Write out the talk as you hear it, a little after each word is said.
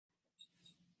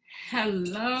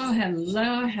Hello,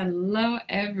 hello, hello,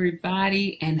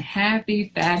 everybody, and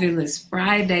happy Fabulous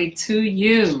Friday to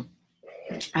you.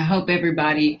 I hope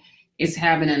everybody is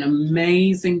having an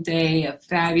amazing day, a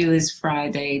fabulous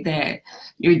Friday, that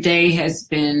your day has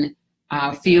been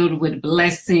filled with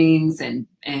blessings and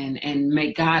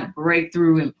may God break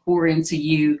through and pour into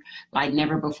you like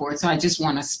never before. So I just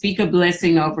want to speak a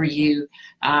blessing over you.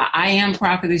 I am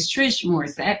Prophetess Trish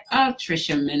Morissette of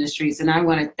Trisha Ministries, and I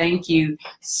want to thank you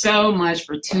so much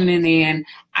for tuning in.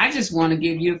 I just want to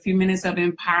give you a few minutes of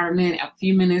empowerment, a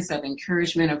few minutes of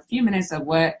encouragement, a few minutes of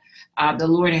what the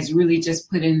Lord has really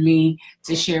just put in me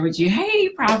to share with you. Hey,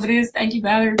 Prophetess, thank you,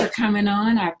 Valerie, for coming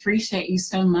on. I appreciate you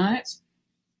so much.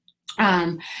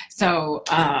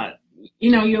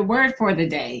 Your word for the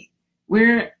day. We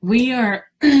are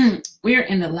we are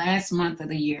in the last month of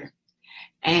the year,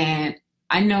 and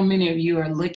I know many of you are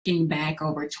looking back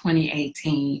over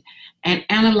 2018 and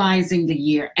analyzing the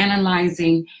year,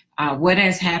 analyzing what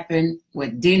has happened,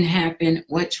 what didn't happen,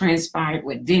 what transpired,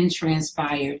 what didn't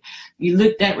transpire. You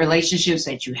looked at relationships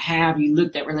that you have, you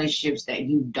looked at relationships that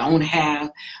you don't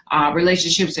have,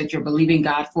 relationships that you're believing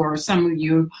God for. Some of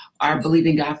you are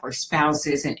believing God for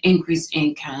spouses and increased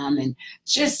income and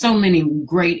just so many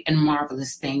great and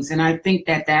marvelous things. And I think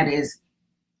that that is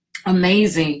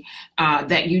amazing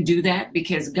that you do that,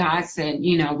 because God said,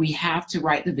 we have to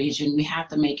write the vision. We have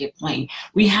to make it plain.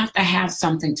 We have to have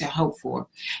something to hope for.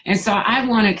 And so I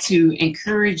wanted to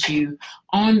encourage you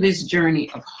on this journey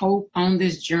of hope, on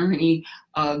this journey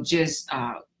of just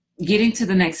getting to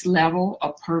the next level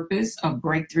of purpose, of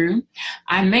breakthrough.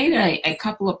 I made a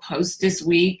couple of posts this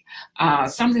week,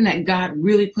 something that God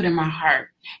really put in my heart.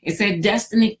 It said,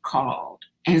 Destiny called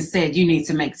and said, you need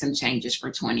to make some changes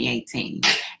for 2018.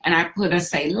 And I put a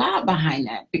Selah behind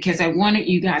that, because I wanted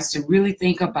you guys to really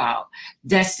think about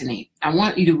destiny. I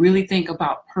want you to really think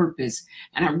about purpose.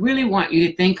 And I really want you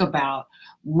to think about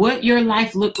what your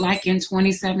life looked like in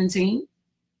 2017,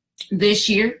 this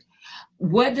year.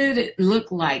 What did it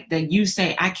look like that you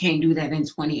say, I can't do that in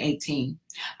 2018?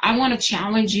 I want to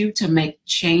challenge you to make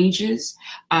changes.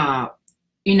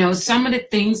 Some of the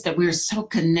things that we're so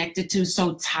connected to,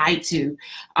 so tied to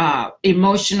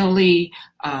emotionally,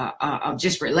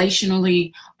 just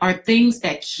relationally, are things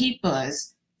that keep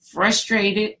us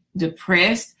frustrated,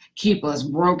 depressed, keep us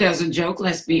broke as a joke,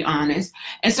 let's be honest.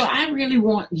 And so I really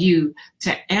want you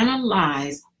to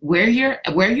analyze where you're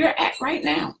at right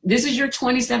now. This is your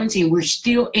 2017. We're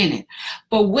still in it.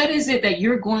 But what is it that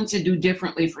you're going to do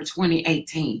differently for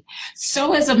 2018?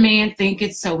 So as a man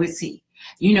thinketh, so is he.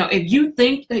 If you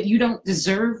think that you don't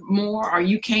deserve more, or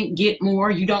you can't get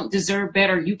more, you don't deserve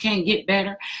better, you can't get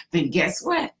better, then guess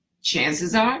what?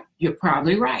 Chances are you're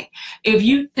probably right. If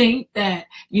you think that,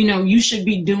 you should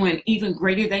be doing even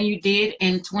greater than you did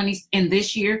in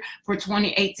this year for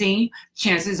 2018,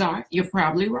 chances are you're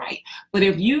probably right. But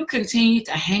if you continue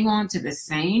to hang on to the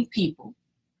same people,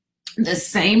 the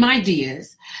same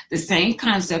ideas, the same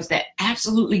concepts that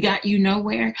absolutely got you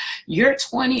nowhere, your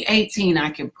 2018, I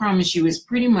can promise you, is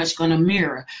pretty much going to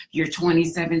mirror your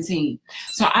 2017.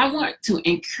 So I want to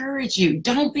encourage you,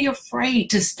 don't be afraid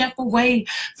to step away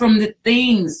from the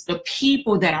things, the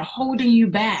people that are holding you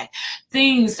back,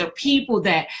 things or people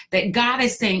that God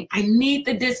is saying, I need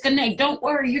to disconnect. Don't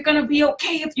worry, you're going to be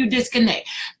okay if you disconnect.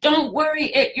 Don't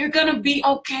worry, you're going to be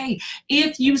okay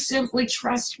if you simply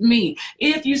trust me,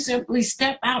 if you simply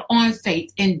step out on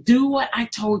faith and do what I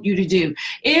told you to do.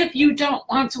 If you don't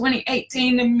want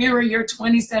 2018 to mirror your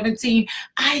 2017,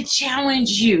 I challenge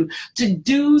you to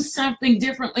do something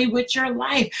differently with your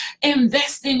life.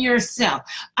 Invest in yourself.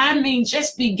 I mean,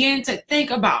 just begin to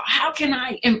think about, how can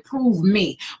I improve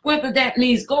me? Whether that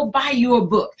means go buy you a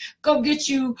book, go get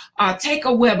you, take a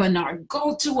webinar,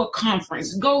 go to a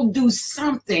conference, go do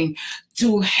something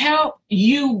to help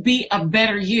you be a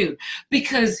better you.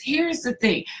 Because here's the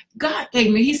thing, God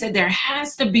gave me, he said there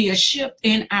has to be a shift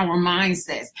in our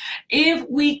mindsets. If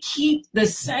we keep the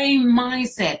same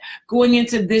mindset going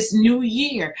into this new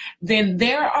year, then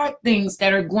there are things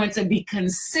that are going to be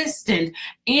consistent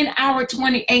in our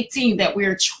 2018 that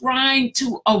we're trying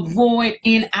to avoid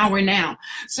in our now.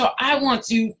 So I want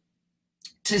you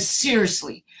to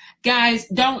seriously, guys,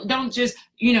 don't just,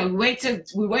 wait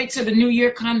till the new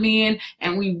year come in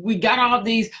and we got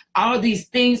all these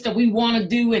things that we want to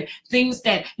do, and things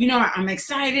that, I'm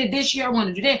excited this year, I want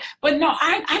to do that. But no,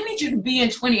 I need you to be in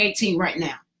 2018 right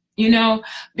now,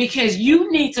 because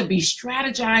you need to be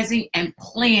strategizing and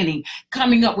planning,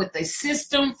 coming up with a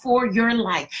system for your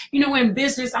life. In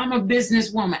business, I'm a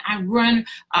businesswoman. I run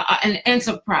an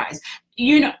enterprise.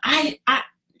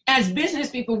 as business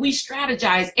people, we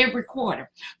strategize every quarter.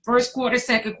 First quarter,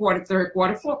 second quarter, third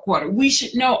quarter, fourth quarter. We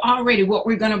should know already what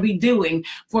we're going to be doing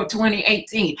for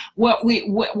 2018. What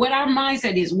our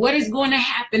mindset is. What is going to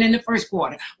happen in the first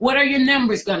quarter? What are your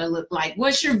numbers going to look like?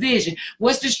 What's your vision?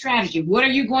 What's the strategy? What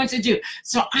are you going to do?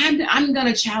 So I'm going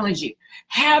to challenge you.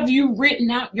 Have you written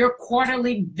out your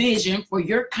quarterly vision for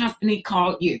your company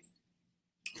called you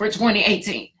for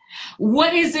 2018?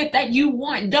 What is it that you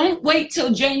want? Don't wait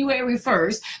till January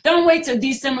 1st. Don't wait till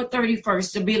December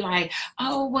 31st to be like,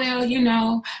 oh,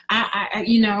 well,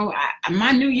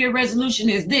 my New Year resolution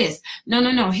is this.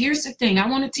 No. Here's the thing. I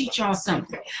want to teach y'all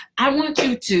something. I want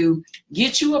you to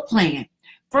get you a plan.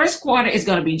 First quarter is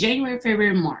going to be January,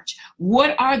 February, March.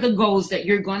 What are the goals that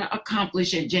you're going to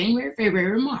accomplish in January,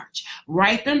 February, March?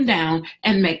 Write them down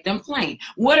and make them plain.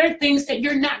 What are things that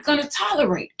you're not going to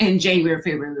tolerate in January,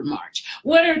 February, March?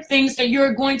 What are things that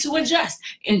you're going to adjust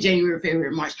in January,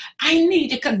 February, March? I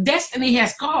need it because Destiny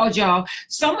has called y'all.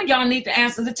 Some of y'all need to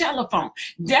answer the telephone.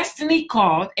 Destiny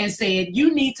called and said,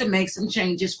 you need to make some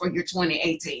changes for your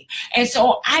 2018. And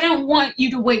so I don't want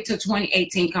you to wait till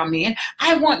 2018 come in.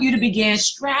 I want you to begin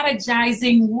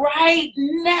strategizing right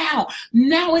now.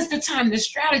 Now is the time to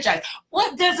strategize.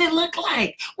 What does it look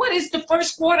like? What is the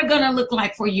first quarter going to look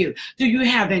like for you? Do you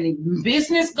have any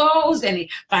business goals, any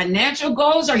financial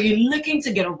goals? Are you looking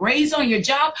to get a raise on your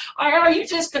job? Or are you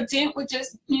just content with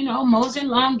just, moseying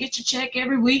along, get your check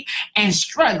every week and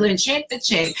struggling check to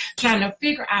check, trying to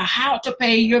figure out how to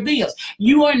pay your bills?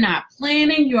 You are not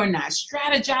planning, you're not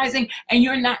strategizing, and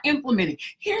you're not implementing.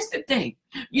 Here's the thing.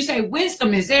 You say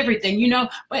wisdom is everything,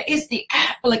 but it's the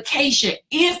application.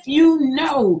 If you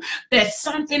know that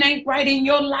something ain't right in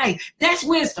your life, that's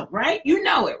wisdom, right? You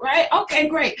know it, right? Okay,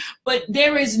 great. But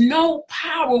there is no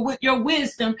power with your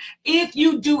wisdom if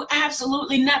you do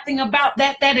absolutely nothing about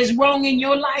that is wrong in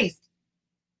your life.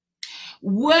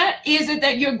 What is it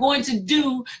that you're going to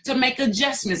do to make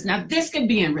adjustments? Now, this can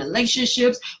be in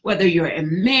relationships, whether you're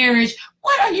in marriage.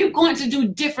 What are you going to do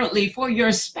differently for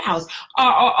your spouse?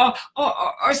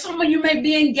 Or some of you may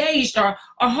be engaged or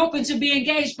hoping to be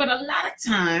engaged, but a lot of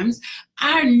times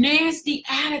our nasty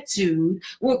attitude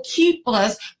will keep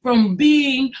us from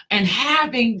being and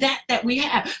having that we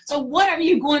have. So what are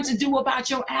you going to do about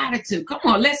your attitude? Come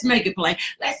on, let's make it plain.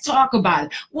 Let's talk about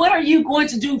it. What are you going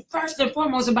to do first and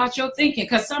foremost about your thinking?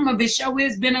 Because some of it sure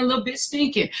has been a little bit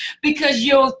stinking. Because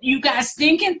you got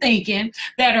stinking thinking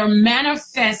that are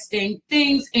manifesting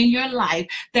things in your life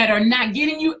that are not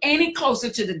getting you any closer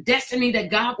to the destiny that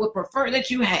God would prefer that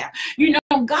you have.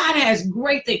 God has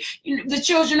great things. The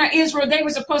children of Israel, they were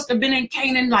supposed to have been in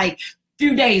Canaan like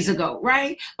few days ago,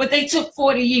 right? But they took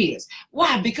 40 years.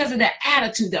 Why? Because of the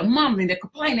attitude, the mumbling, the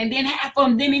complaining. And then half of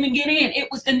them didn't even get in. It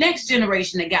was the next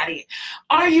generation that got in.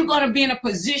 Are you going to be in a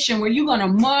position where you're going to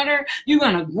mutter, you're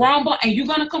going to grumble, and you're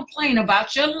going to complain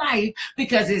about your life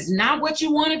because it's not what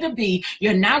you wanted to be?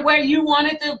 You're not where you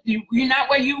wanted to. You're not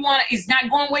where you want. It's not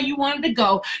going where you wanted to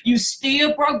go. You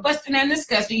still broke, busting, and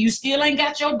disgusted. You still ain't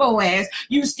got your Boaz.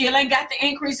 You still ain't got the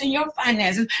increase in your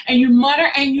finances. And you mutter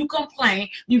and you complain.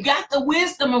 You got the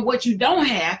wisdom of what you don't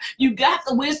have. You got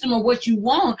the wisdom of what you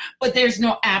want, but there's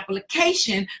no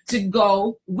application to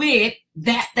go with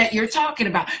that you're talking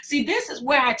about. See, this is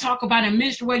where I talk about in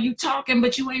ministry, where you talking,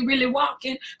 but you ain't really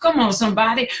walking. Come on,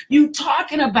 somebody. You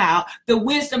talking about the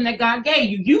wisdom that God gave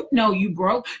you. You know you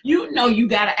broke. You know you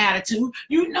got an attitude.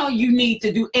 You know you need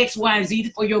to do X, Y, and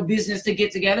Z for your business to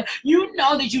get together. You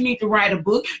know that you need to write a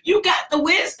book. You got the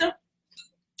wisdom.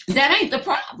 That ain't the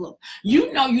problem.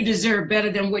 You know you deserve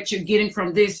better than what you're getting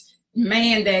from this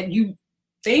man that you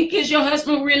think is your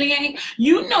husband, really ain't.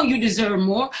 You know you deserve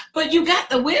more, but you got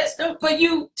the wisdom, but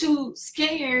you too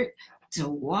scared to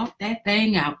walk that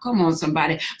thing out. Come on,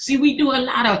 somebody. See, we do a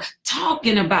lot of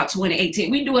talking about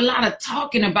 2018. We do a lot of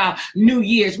talking about New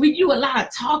Year's. We do a lot of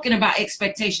talking about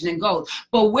expectation and goals.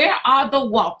 But where are the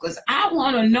walkers? I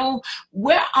want to know,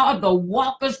 where are the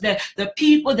walkers, the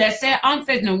people that say, I'm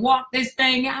finna walk this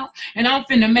thing out and I'm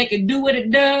finna make it do what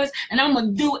it does and I'm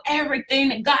going to do everything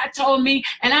that God told me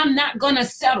and I'm not going to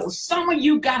settle. Some of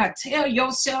you got to tell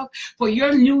yourself for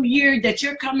your new year that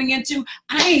you're coming into,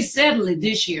 I ain't settling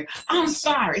this year. I'm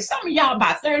sorry. Some of y'all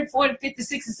about 30, 40, 50,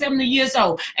 60, 70 years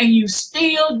old, and you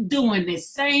still doing the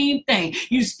same thing.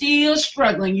 You still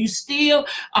struggling. You still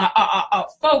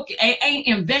focus, ain't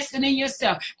investing in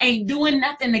yourself, ain't doing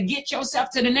nothing to get yourself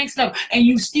to the next level, and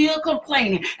you still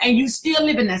complaining, and you still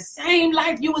living the same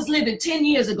life you was living 10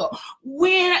 years ago.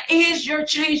 When is your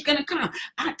change going to come?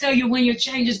 I tell you when your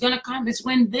change is going to come. It's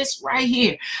when this right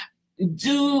here.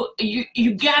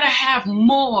 You gotta have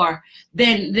more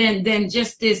than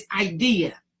just this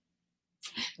idea.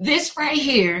 This right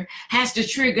here has to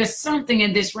trigger something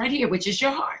in this right here, which is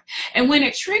your heart. And when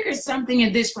it triggers something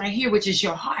in this right here, which is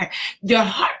your heart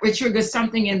will trigger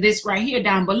something in this right here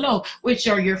down below, which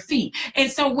are your feet.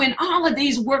 And so when all of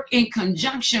these work in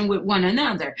conjunction with one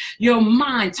another, your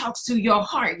mind talks to your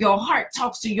heart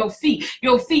talks to your feet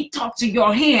talk to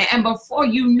your hand. And before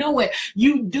you know it,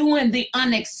 you doing the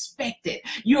unexpected.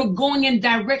 You're going in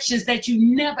directions that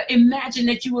you never imagined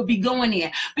that you would be going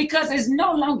in, because it's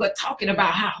no longer talking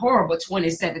about how horrible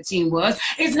 2017 was.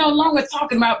 It's no longer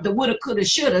talking about the woulda, coulda,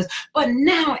 shouldas, but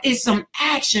now it's some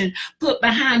action put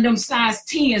behind them size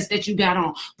 10s that you got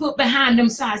on, put behind them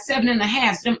size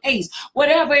 7.5s, them 8s,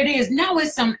 whatever it is. Now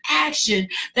it's some action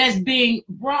that's being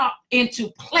brought into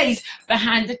place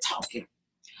behind the talking.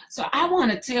 So I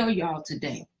want to tell y'all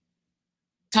today,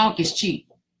 talk is cheap.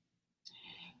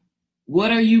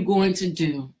 What are you going to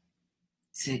do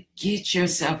to get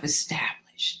yourself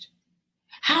established?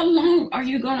 How long are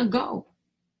you going to go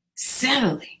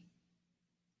settling?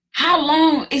 How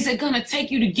long is it going to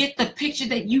take you to get the picture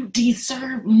that you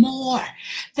deserve more,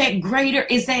 that greater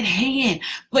is at hand,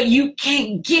 but you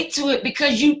can't get to it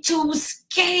because you're too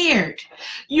scared?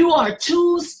 You are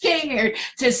too scared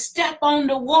to step on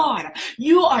the water.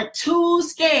 You are too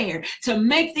scared to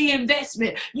make the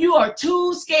investment. You are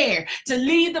too scared to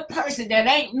leave the person that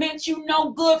ain't meant you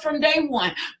no good from day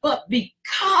one. But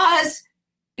because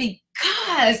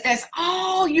that's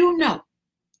all you know,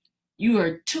 you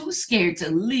are too scared to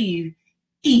leave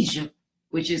Egypt,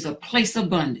 which is a place of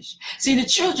bondage. See, the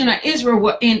children of Israel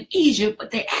were in Egypt,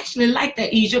 but they actually liked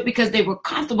that Egypt because they were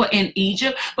comfortable in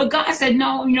Egypt. But God said,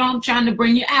 no, I'm trying to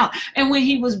bring you out. And when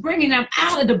he was bringing them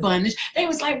out of the bondage, they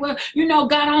was like, well,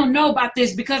 God, I don't know about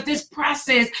this, because this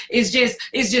process is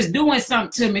just doing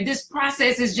something to me. This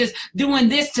process is just doing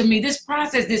this to me. This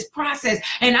process.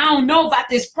 And I don't know about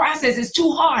this process. It's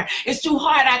too hard. It's too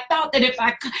hard. I thought that if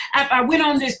I went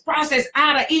on this process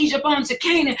out of Egypt onto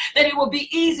Canaan, that it would be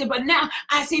easy. But now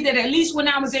I see that at least when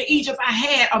I was in Egypt, I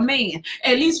had a man.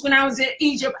 At least when I was in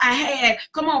Egypt, I had,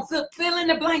 come on, fill in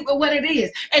the blank with what it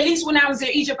is. At least when I was in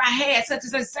Egypt, I had such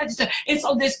and such, such and such. And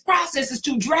so this process is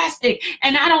too drastic.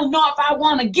 And I don't know if I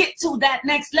want to get to that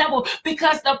next level,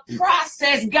 because the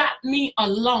process got me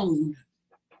alone.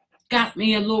 Got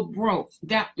me a little broke.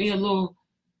 Got me a little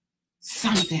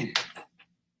something.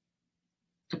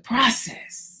 The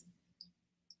process.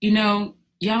 Y'all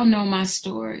know my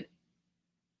story.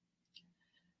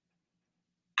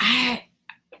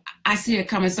 I see it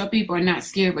coming. Some people are not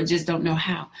scared, but just don't know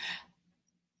how.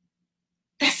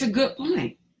 That's a good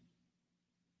point.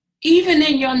 Even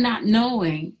in your not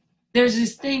knowing, there's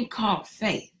this thing called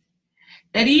faith,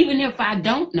 that even if I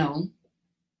don't know,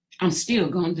 I'm still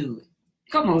going to do it.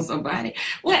 Come on, somebody.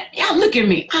 Well, y'all look at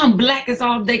me. I'm black as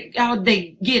all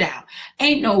they get out.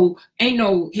 Ain't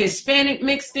no Hispanic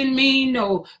mixed in me.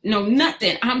 No,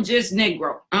 nothing. I'm just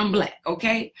Negro. I'm black,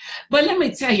 okay? But let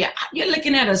me tell you, you're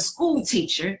looking at a school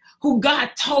teacher who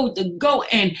God told to go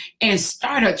and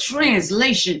start a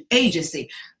translation agency.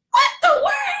 What the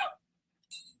world?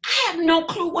 I have no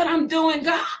clue what I'm doing,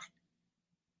 God.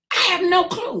 I have no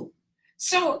clue.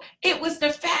 So it was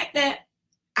the fact that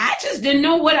I just didn't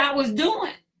know what I was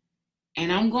doing.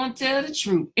 And I'm going to tell the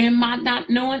truth. In my not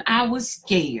knowing, I was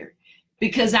scared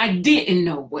because I didn't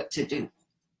know what to do.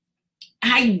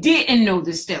 I didn't know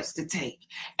the steps to take.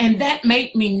 And that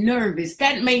made me nervous.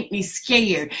 That made me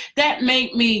scared. That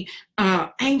made me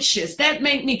anxious. That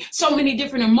made me so many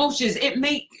different emotions. It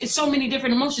made so many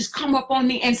different emotions come up on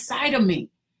the inside of me.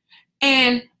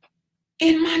 And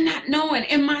in my not knowing,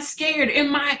 in my scared, in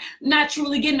my not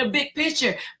truly getting a big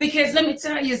picture. Because let me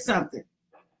tell you something.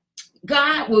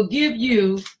 God will give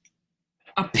you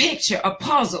a picture, a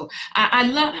puzzle. I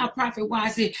love how Prophet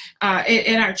Wise in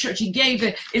our church, he gave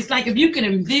it. It's like if you can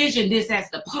envision this as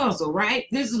the puzzle, right?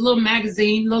 This is a little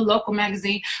magazine, little local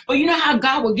magazine. But you know how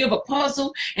God will give a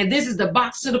puzzle, and this is the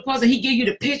box to the puzzle. He give you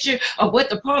the picture of what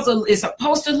the puzzle is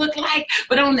supposed to look like.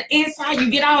 But on the inside,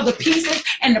 you get all the pieces,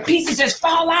 and the pieces just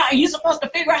fall out, and you're supposed to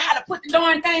figure out how to put the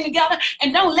darn thing together.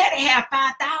 And don't let it have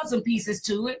 5,000 pieces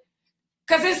to it.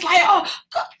 Because it's like,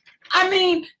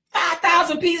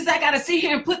 5,000 pieces. I got to sit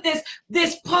here and put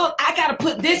I got to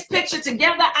put this picture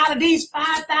together out of these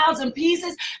 5,000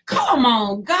 pieces. Come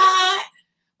on, God.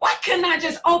 Why couldn't I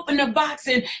just open the box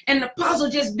and the puzzle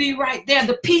just be right there?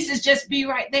 The pieces just be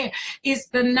right there. It's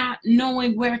the not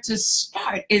knowing where to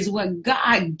start is what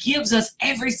God gives us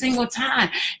every single time.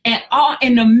 And all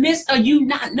in the midst of you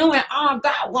not knowing, all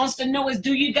God wants to know is,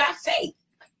 do you got faith?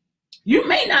 You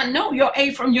may not know your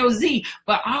A from your Z,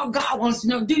 but all God wants to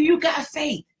know, do you got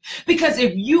faith? Because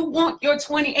if you want your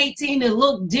 2018 to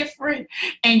look different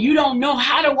and you don't know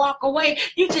how to walk away,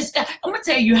 I'm going to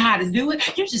tell you how to do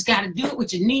it. You just got to do it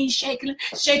with your knees shaking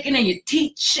and your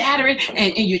teeth shattering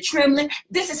and you're trembling.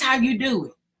 This is how you do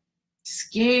it.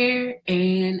 Scared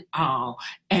and all,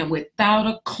 and without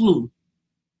a clue.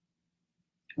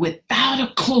 Without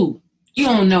a clue. You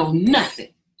don't know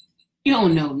nothing. You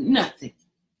don't know nothing.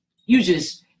 You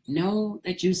just know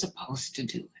that you're supposed to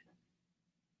do it.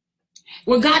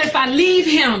 Well, God, if I leave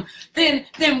him, then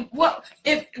what?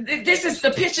 If this is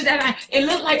the picture it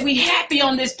looked like we happy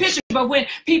on this picture, but when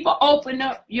people open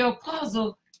up your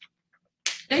puzzle,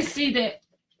 they see that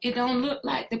it don't look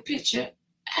like the picture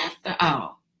after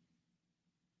all.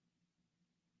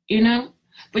 You know?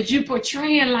 But you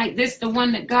portraying like this the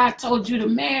one that God told you to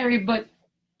marry, but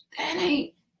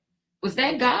was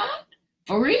that God?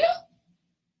 For real?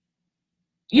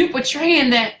 You portraying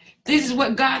that this is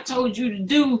what God told you to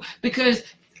do because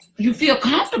you feel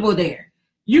comfortable there.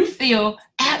 You feel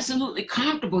absolutely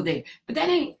comfortable there. But that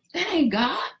ain't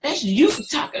God. That's you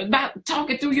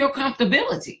talking through your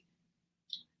comfortability.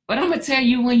 But I'm going to tell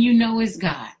you when you know it's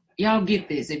God. Y'all get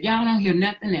this. If y'all don't hear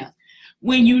nothing else.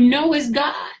 When you know it's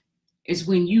God, it's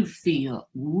when you feel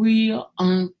real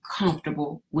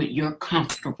uncomfortable with your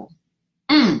comfortable.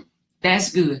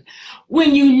 That's good.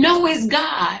 When you know it's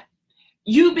God,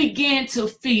 you begin to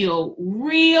feel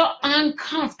real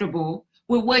uncomfortable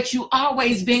with what you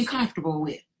always been comfortable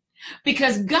with.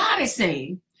 Because God is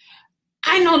saying,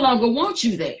 I no longer want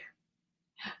you there.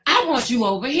 I want you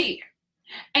over here.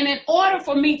 And in order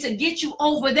for me to get you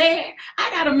over there, I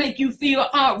got to make you feel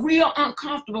real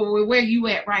uncomfortable with where you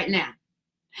at right now.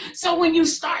 So when you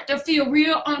start to feel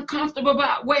real uncomfortable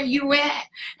about where you at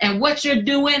and what you're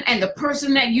doing and the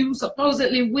person that you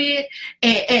supposedly with,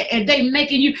 and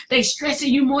they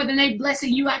stressing you more than they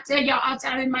blessing you, I tell y'all all the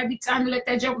time, it might be time to let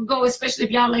that joker go, especially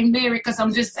if y'all ain't married, because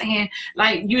I'm just saying,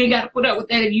 like, you ain't got to put up with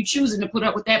that if you choosing to put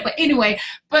up with that. But anyway,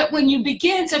 but when you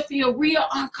begin to feel real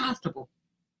uncomfortable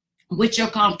with your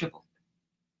comfortable,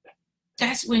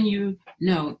 that's when you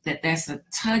know that that's a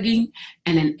tugging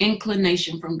and an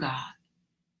inclination from God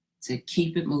to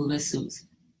keep it moving, Susan.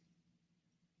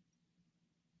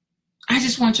 I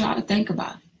just want y'all to think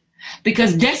about it.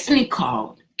 Because Destiny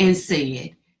called and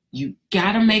said, you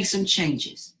got to make some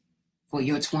changes for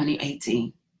your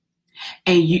 2018.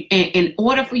 And in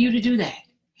order for you to do that,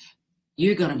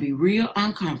 you're going to be real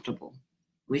uncomfortable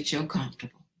with your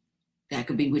comfortable. That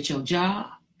could be with your job.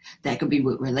 That could be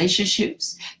with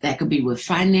relationships. That could be with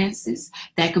finances.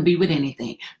 That could be with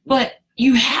anything. But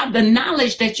you have the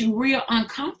knowledge that you're real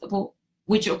uncomfortable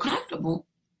with your comfortable.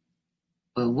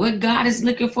 But what God is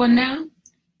looking for now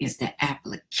is the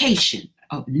application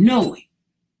of knowing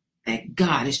that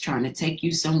God is trying to take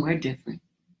you somewhere different.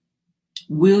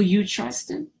 Will you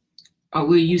trust him, or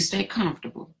will you stay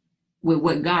comfortable with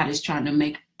what God is trying to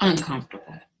make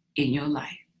uncomfortable in your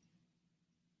life?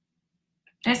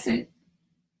 That's it.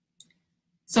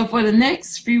 So for the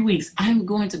next few weeks, I'm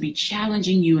going to be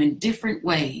challenging you in different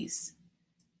ways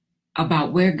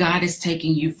about where God is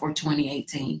taking you for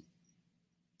 2018.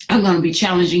 I'm going to be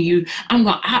challenging you.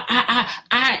 I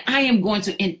am going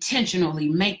to intentionally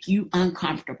make you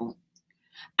uncomfortable.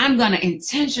 I'm going to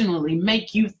intentionally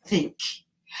make you think.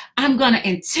 I'm going to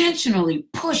intentionally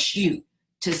push you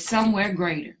to somewhere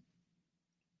greater.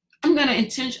 I'm going to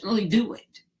intentionally do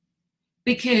it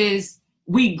because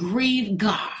we grieve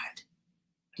God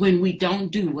when we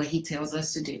don't do what he tells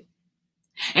us to do.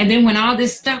 And then when all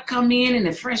this stuff come in and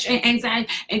the fresh anxiety,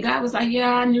 and God was like,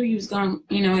 yeah, I knew you was going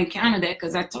to, encounter that,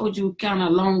 because I told you kind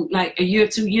of long, like a year,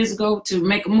 2 years ago, to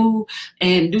make a move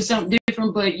and do something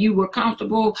different, but you were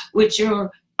comfortable with your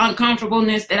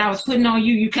uncomfortableness that I was putting on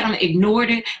you. You kind of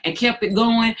ignored it and kept it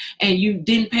going, and you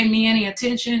didn't pay me any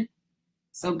attention.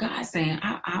 So God's saying,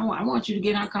 I want you to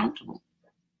get uncomfortable.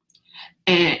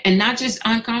 And not just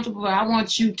uncomfortable, but I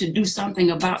want you to do something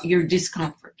about your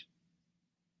discomfort.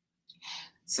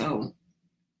 So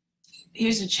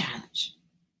here's a challenge.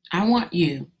 I want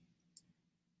you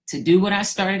to do what I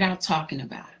started out talking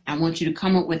about. I want you to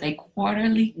come up with a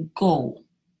quarterly goal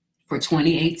for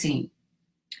 2018.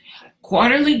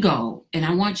 Quarterly goal, and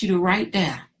I want you to write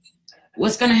down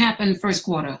what's going to happen in the first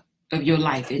quarter of your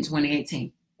life in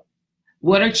 2018.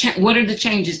 What are the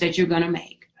changes that you're going to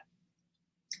make?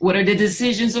 What are the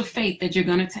decisions of faith that you're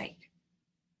going to take?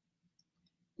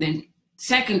 Then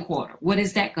second quarter, what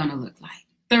is that going to look like?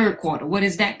 Third quarter, what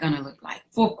is that going to look like?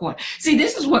 Fourth quarter. See,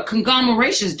 this is what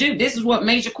conglomerations do. This is what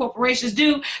major corporations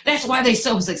do. That's why they're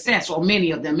so successful,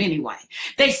 many of them anyway.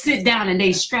 They sit down and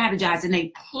they strategize and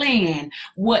they plan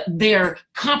what their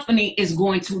company is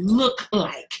going to look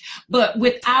like. But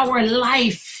with our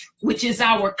life, which is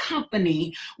our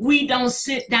company, we don't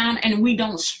sit down and we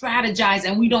don't strategize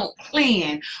and we don't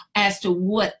plan as to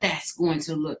what that's going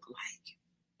to look like.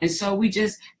 And so we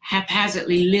just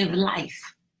haphazardly live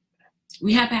life.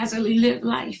 We haphazardly live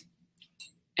life.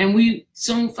 And we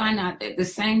soon find out that the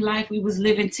same life we was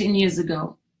living 10 years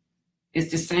ago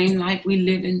is the same life we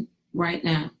living right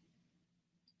now.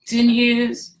 10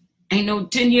 years, ain't no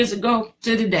 10 years ago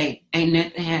to today, ain't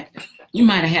nothing happened. You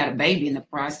might have had a baby in the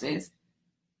process.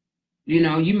 You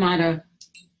know, you might have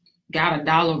got a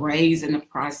dollar raise in the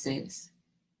process.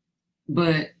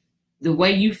 But the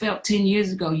way you felt 10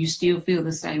 years ago, you still feel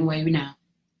the same way now.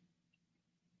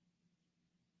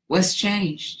 What's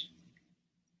changed?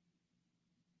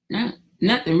 No,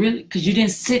 nothing really, because you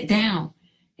didn't sit down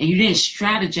and you didn't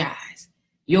strategize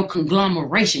your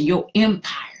conglomeration, your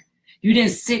empire. You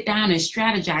didn't sit down and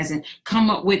strategize and come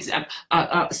up with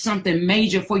something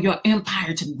major for your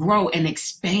empire to grow and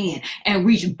expand and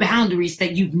reach boundaries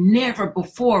that you've never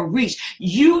before reached.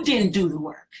 You didn't do the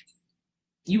work.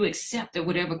 You accepted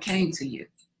whatever came to you.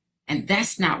 And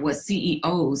that's not what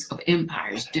CEOs of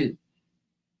empires do.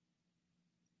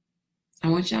 I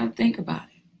want y'all to think about it.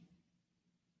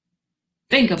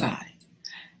 Think about it.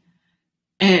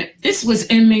 And this was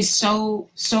in me so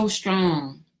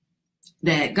strong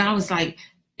that God was like,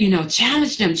 you know,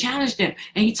 challenge them.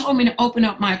 And he told me to open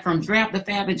up my From Draft to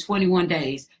Fab in 21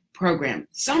 Days program.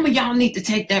 Some of y'all need to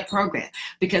take that program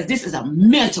because this is a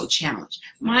mental challenge.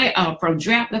 My From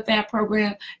Draft to Fab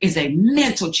program is a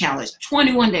mental challenge,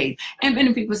 21 days. And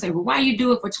many people say, well, why you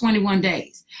do it for 21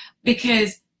 days?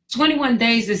 Because 21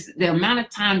 days is the amount of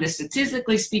time that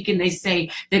statistically speaking, they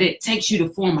say that it takes you to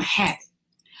form a habit.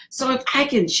 So if I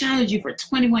can challenge you for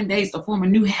 21 days to form a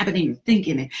new habit in your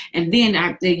thinking, and then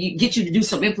I get you to do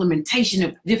some implementation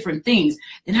of different things,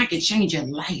 then I can change your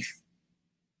life.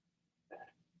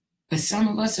 But some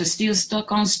of us are still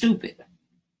stuck on stupid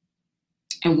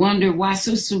and wonder why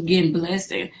Susu getting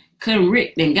blessed and couldn't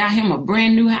Rick then got him a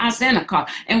brand new house and a car.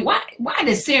 And why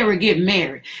did Sarah get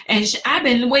married? And I've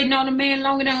been waiting on a man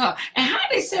longer than her. And how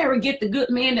did Sarah get the good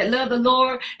man that loved the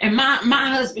Lord? And my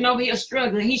husband over here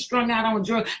struggling. He's strung out on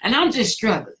drugs. And I'm just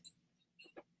struggling.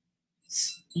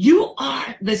 You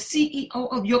are the CEO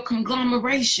of your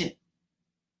conglomeration.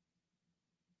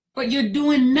 But you're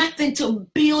doing nothing to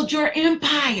build your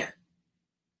empire.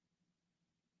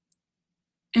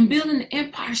 And building an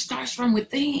empire starts from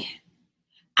within.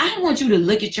 I don't want you to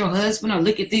look at your husband or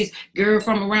look at this girl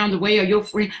from around the way or your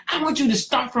friend. I want you to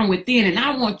start from within, and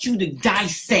I want you to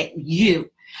dissect you.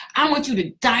 I want you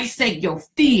to dissect your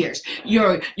fears,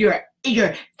 your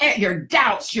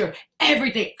doubts, your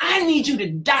everything. I need you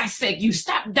to dissect you.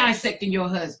 Stop dissecting your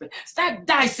husband. Stop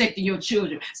dissecting your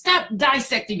children. Stop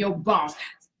dissecting your boss.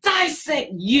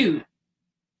 Dissect you.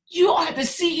 You are the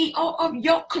CEO of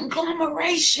your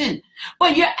conglomeration,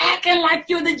 but you're acting like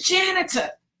you're the janitor.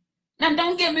 Now,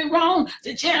 don't get me wrong.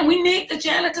 We need the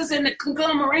janitors in the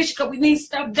conglomeration because we need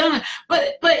stuff done.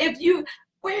 But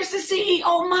where's the CEO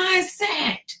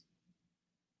mindset?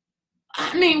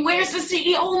 I mean, where's the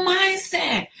CEO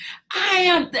mindset?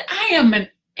 I am an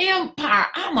empire.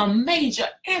 I'm a major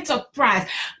enterprise.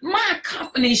 My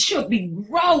company should be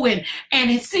growing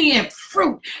and seeing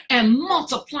fruit and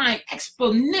multiplying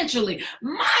exponentially.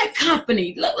 My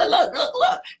company,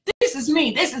 look. This is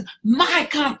me. This is my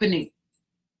company.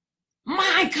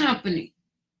 My company.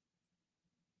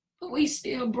 But we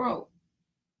still broke.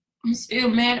 I'm still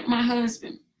mad at my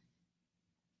husband.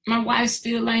 My wife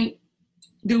still ain't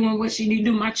doing what she need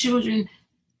to do. My children.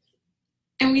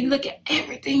 And we look at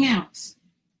everything else.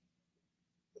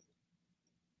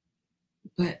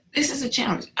 But this is a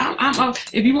challenge.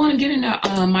 If you want to get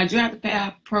into my Draft the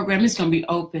Path program, it's going to be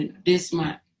open this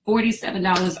month.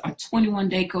 $47, a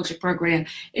 21-day coaching program.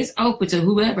 It's open to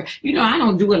whoever. You know, I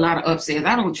don't do a lot of upsells.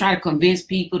 I don't try to convince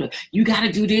people to, you got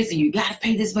to do this and you got to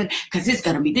pay this money because it's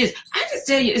going to be this. I just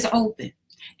tell you it's open.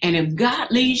 And if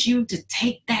God leads you to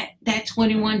take that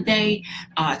 21-day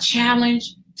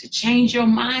challenge to change your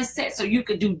mindset so you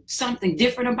could do something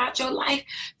different about your life,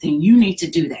 then you need to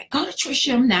do that. Go to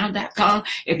trishimnow.com.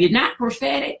 If you're not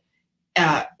prophetic,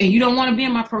 and you don't want to be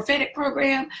in my prophetic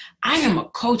program, I am a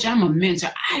coach. I'm a mentor.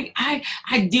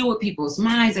 I deal with people's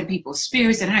minds and people's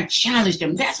spirits, and I challenge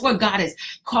them. That's what God has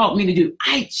called me to do.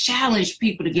 I challenge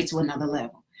people to get to another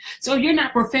level. So if you're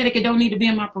not prophetic and don't need to be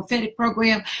in my prophetic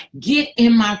program, get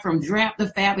in my From Draft to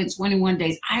Fab in 21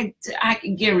 days. I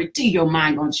can guarantee your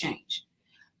mind gonna change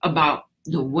about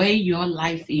the way your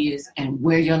life is and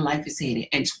where your life is headed.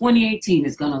 And 2018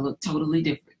 is gonna look totally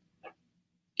different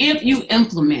if you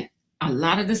implement a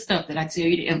lot of the stuff that I tell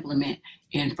you to implement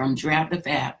in From Draft to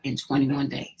Fab in 21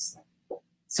 days.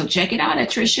 So check it out at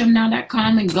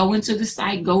trishshimnow.com and go into the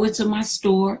site, go into my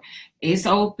store. It's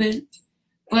open.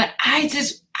 But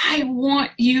I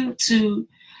want you to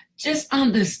just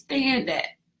understand that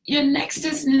your next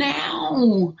is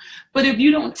now. But if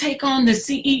you don't take on the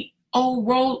CEO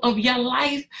role of your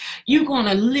life, you're going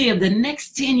to live the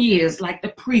next 10 years like the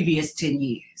previous 10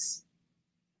 years.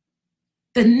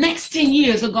 The next 10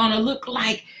 years are going to look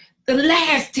like the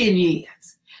last 10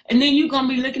 years. And then you're going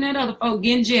to be looking at other folk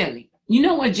getting jelly. You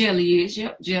know what jelly is?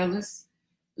 Yep, jealous,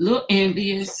 a little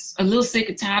envious, a little sick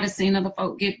and tired of seeing other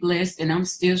folk get blessed, and I'm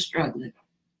still struggling.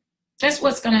 That's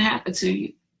what's going to happen to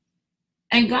you.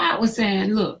 And God was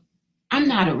saying, look, I'm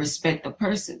not a respecter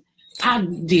person. I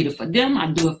did it for them. I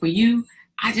do it for you.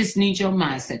 I just need your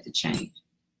mindset to change.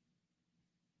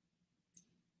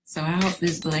 So I hope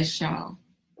this blessed y'all.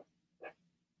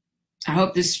 I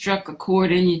hope this struck a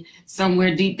chord in you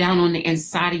somewhere deep down on the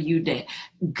inside of you that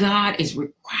God is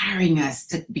requiring us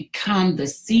to become the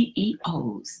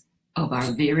CEOs of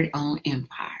our very own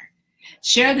empire.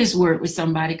 Share this word with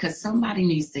somebody because somebody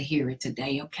needs to hear it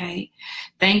today, okay?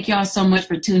 Thank y'all so much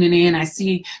for tuning in. I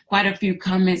see quite a few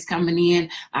comments coming in.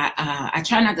 I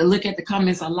try not to look at the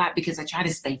comments a lot because I try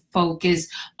to stay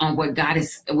focused on what God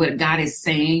is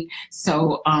saying.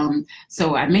 So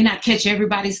I may not catch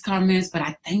everybody's comments, but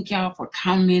I thank y'all for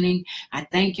commenting. I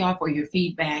thank y'all for your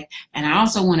feedback. And I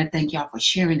also want to thank y'all for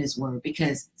sharing this word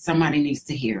because somebody needs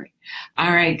to hear it.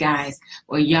 All right, guys.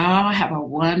 Well, y'all have a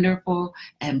wonderful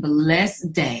and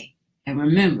blessed day. And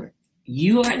remember,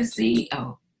 you are the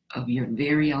CEO of your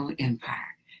very own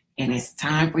empire. And it's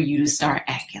time for you to start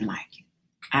acting like it.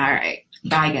 All right.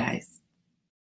 Bye, guys.